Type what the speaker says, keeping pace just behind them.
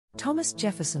Thomas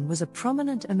Jefferson was a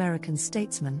prominent American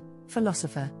statesman,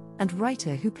 philosopher, and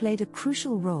writer who played a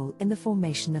crucial role in the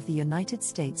formation of the United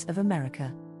States of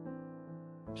America.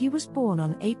 He was born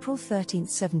on April 13,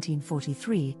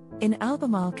 1743, in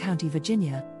Albemarle County,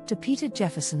 Virginia, to Peter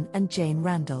Jefferson and Jane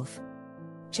Randolph.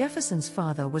 Jefferson's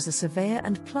father was a surveyor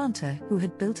and planter who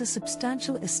had built a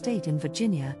substantial estate in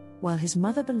Virginia, while his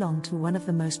mother belonged to one of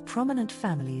the most prominent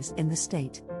families in the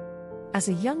state. As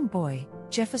a young boy,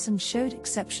 Jefferson showed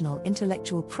exceptional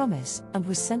intellectual promise and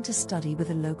was sent to study with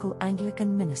a local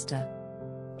Anglican minister.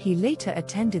 He later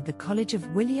attended the College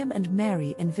of William and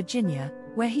Mary in Virginia,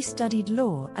 where he studied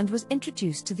law and was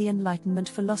introduced to the Enlightenment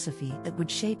philosophy that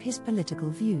would shape his political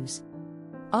views.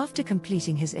 After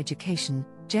completing his education,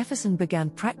 Jefferson began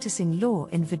practicing law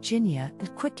in Virginia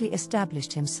and quickly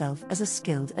established himself as a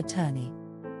skilled attorney.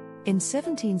 In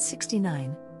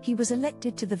 1769, he was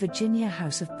elected to the Virginia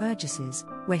House of Burgesses,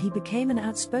 where he became an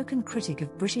outspoken critic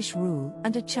of British rule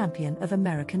and a champion of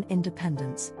American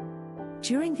independence.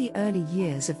 During the early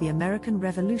years of the American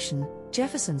Revolution,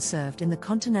 Jefferson served in the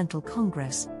Continental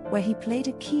Congress, where he played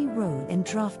a key role in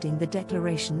drafting the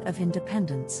Declaration of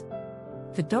Independence.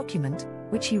 The document,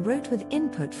 which he wrote with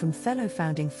input from fellow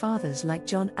founding fathers like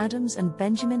John Adams and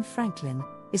Benjamin Franklin,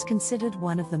 is considered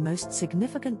one of the most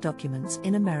significant documents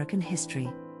in American history.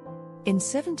 In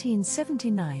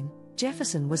 1779,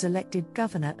 Jefferson was elected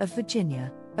governor of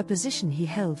Virginia, a position he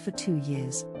held for 2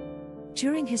 years.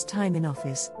 During his time in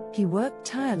office, he worked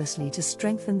tirelessly to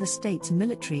strengthen the state's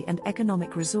military and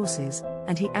economic resources,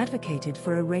 and he advocated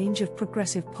for a range of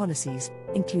progressive policies,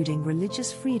 including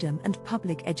religious freedom and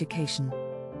public education.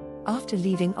 After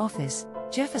leaving office,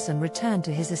 Jefferson returned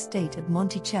to his estate at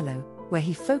Monticello, where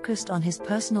he focused on his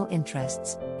personal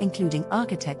interests, including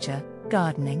architecture,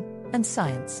 gardening, and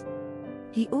science.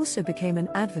 He also became an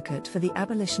advocate for the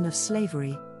abolition of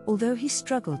slavery, although he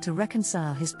struggled to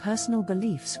reconcile his personal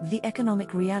beliefs with the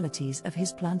economic realities of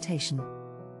his plantation.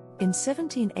 In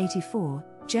 1784,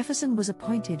 Jefferson was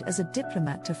appointed as a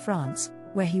diplomat to France,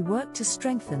 where he worked to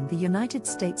strengthen the United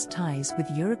States' ties with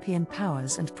European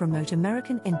powers and promote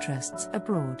American interests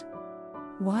abroad.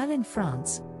 While in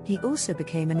France, he also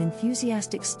became an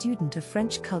enthusiastic student of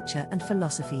French culture and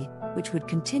philosophy, which would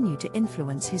continue to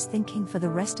influence his thinking for the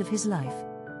rest of his life.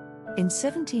 In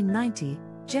 1790,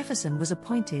 Jefferson was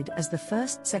appointed as the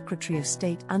first Secretary of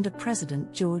State under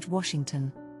President George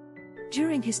Washington.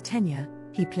 During his tenure,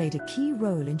 he played a key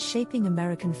role in shaping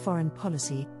American foreign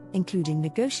policy, including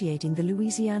negotiating the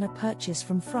Louisiana Purchase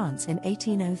from France in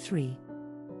 1803.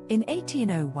 In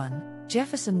 1801,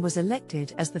 Jefferson was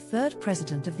elected as the third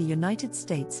President of the United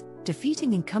States,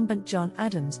 defeating incumbent John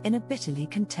Adams in a bitterly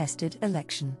contested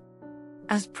election.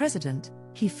 As president,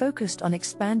 he focused on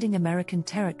expanding American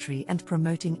territory and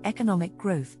promoting economic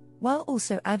growth, while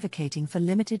also advocating for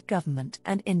limited government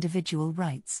and individual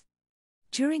rights.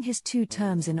 During his 2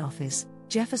 terms in office,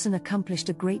 Jefferson accomplished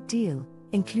a great deal,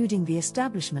 including the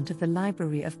establishment of the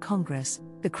Library of Congress,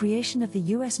 the creation of the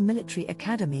U.S. Military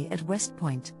Academy at West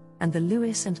Point, and the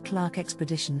Lewis and Clark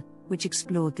Expedition, which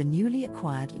explored the newly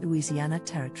acquired Louisiana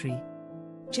Territory.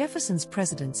 Jefferson's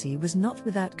presidency was not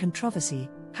without controversy,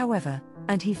 however,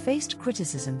 and he faced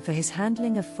criticism for his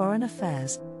handling of foreign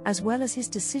affairs, as well as his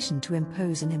decision to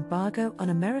impose an embargo on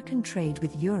American trade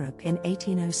with Europe in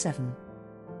 1807.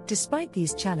 Despite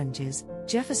these challenges,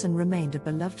 Jefferson remained a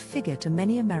beloved figure to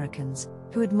many Americans,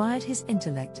 who admired his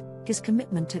intellect, his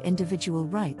commitment to individual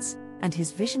rights, and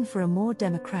his vision for a more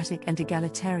democratic and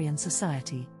egalitarian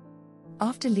society.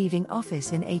 After leaving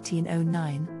office in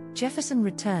 1809, Jefferson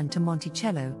returned to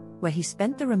Monticello, where he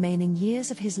spent the remaining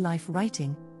years of his life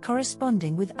writing,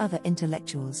 corresponding with other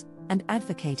intellectuals, and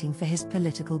advocating for his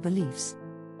political beliefs.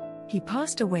 He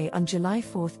passed away on July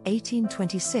 4,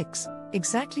 1826,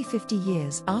 exactly 50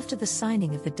 years after the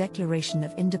signing of the Declaration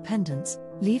of Independence,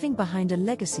 leaving behind a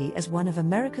legacy as one of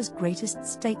America's greatest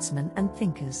statesmen and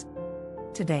thinkers.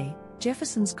 Today,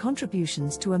 Jefferson's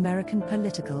contributions to American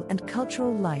political and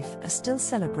cultural life are still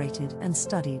celebrated and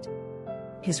studied.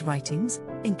 His writings,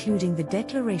 including the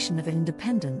Declaration of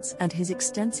Independence and his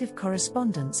extensive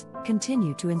correspondence,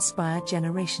 continue to inspire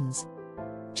generations.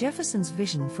 Jefferson's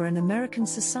vision for an American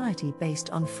society based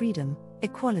on freedom,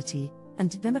 equality,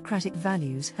 and democratic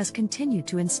values has continued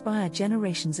to inspire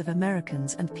generations of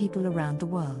Americans and people around the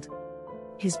world.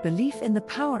 His belief in the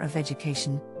power of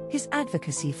education, his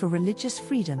advocacy for religious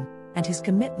freedom, and his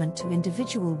commitment to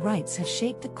individual rights have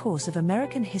shaped the course of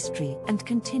American history and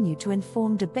continue to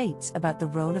inform debates about the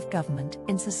role of government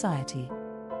in society.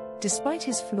 Despite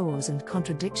his flaws and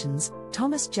contradictions,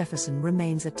 Thomas Jefferson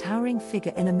remains a towering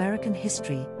figure in American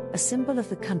history, a symbol of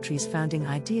the country's founding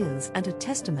ideals and a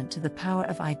testament to the power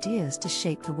of ideas to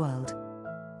shape the world.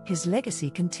 His legacy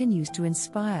continues to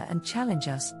inspire and challenge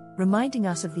us, reminding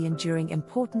us of the enduring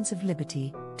importance of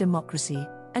liberty, democracy,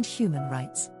 and human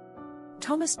rights.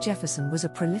 Thomas Jefferson was a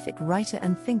prolific writer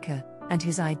and thinker, and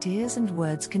his ideas and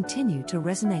words continue to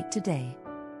resonate today.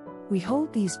 We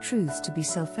hold these truths to be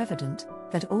self-evident,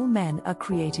 that all men are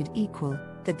created equal,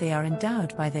 that they are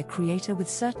endowed by their Creator with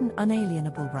certain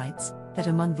unalienable rights, that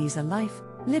among these are life,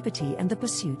 liberty, and the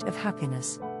pursuit of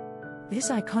happiness. This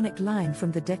iconic line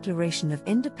from the Declaration of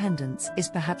Independence is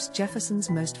perhaps Jefferson's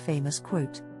most famous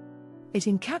quote. It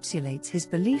encapsulates his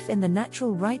belief in the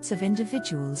natural rights of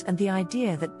individuals and the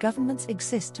idea that governments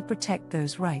exist to protect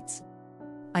those rights.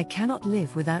 I cannot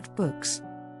live without books.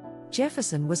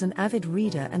 Jefferson was an avid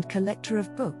reader and collector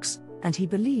of books, and he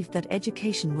believed that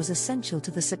education was essential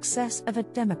to the success of a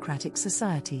democratic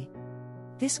society.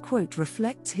 This quote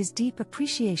reflects his deep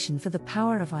appreciation for the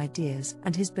power of ideas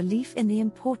and his belief in the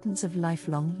importance of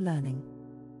lifelong learning.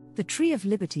 The tree of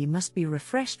liberty must be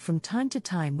refreshed from time to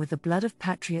time with the blood of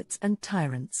patriots and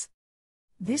tyrants.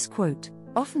 This quote,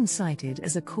 often cited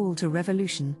as a call to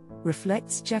revolution,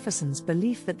 reflects Jefferson's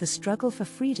belief that the struggle for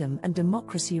freedom and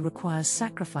democracy requires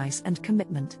sacrifice and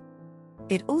commitment.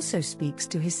 It also speaks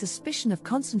to his suspicion of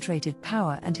concentrated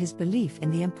power and his belief in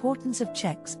the importance of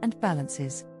checks and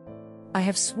balances. I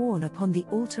have sworn upon the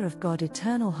altar of God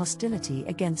eternal hostility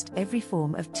against every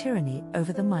form of tyranny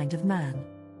over the mind of man.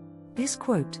 This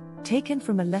quote, taken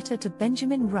from a letter to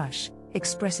Benjamin Rush,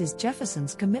 expresses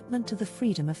Jefferson's commitment to the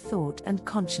freedom of thought and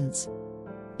conscience.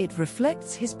 It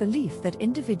reflects his belief that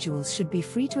individuals should be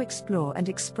free to explore and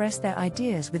express their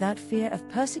ideas without fear of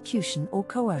persecution or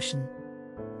coercion.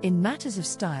 In matters of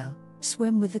style,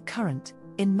 swim with the current;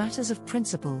 in matters of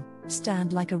principle,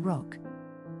 stand like a rock.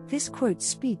 This quote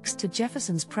speaks to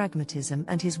Jefferson's pragmatism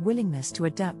and his willingness to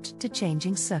adapt to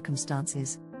changing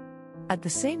circumstances. At the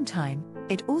same time,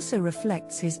 it also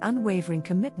reflects his unwavering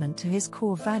commitment to his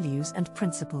core values and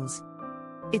principles.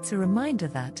 It's a reminder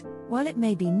that, while it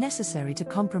may be necessary to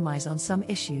compromise on some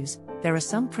issues, there are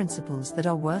some principles that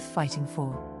are worth fighting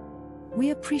for.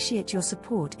 We appreciate your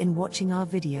support in watching our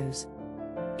videos.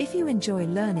 If you enjoy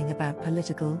learning about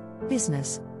political,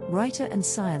 business, writer and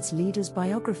science leaders'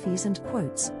 biographies and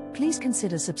quotes, please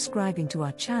consider subscribing to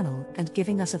our channel and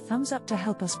giving us a thumbs up to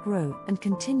help us grow and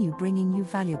continue bringing you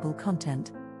valuable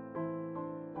content.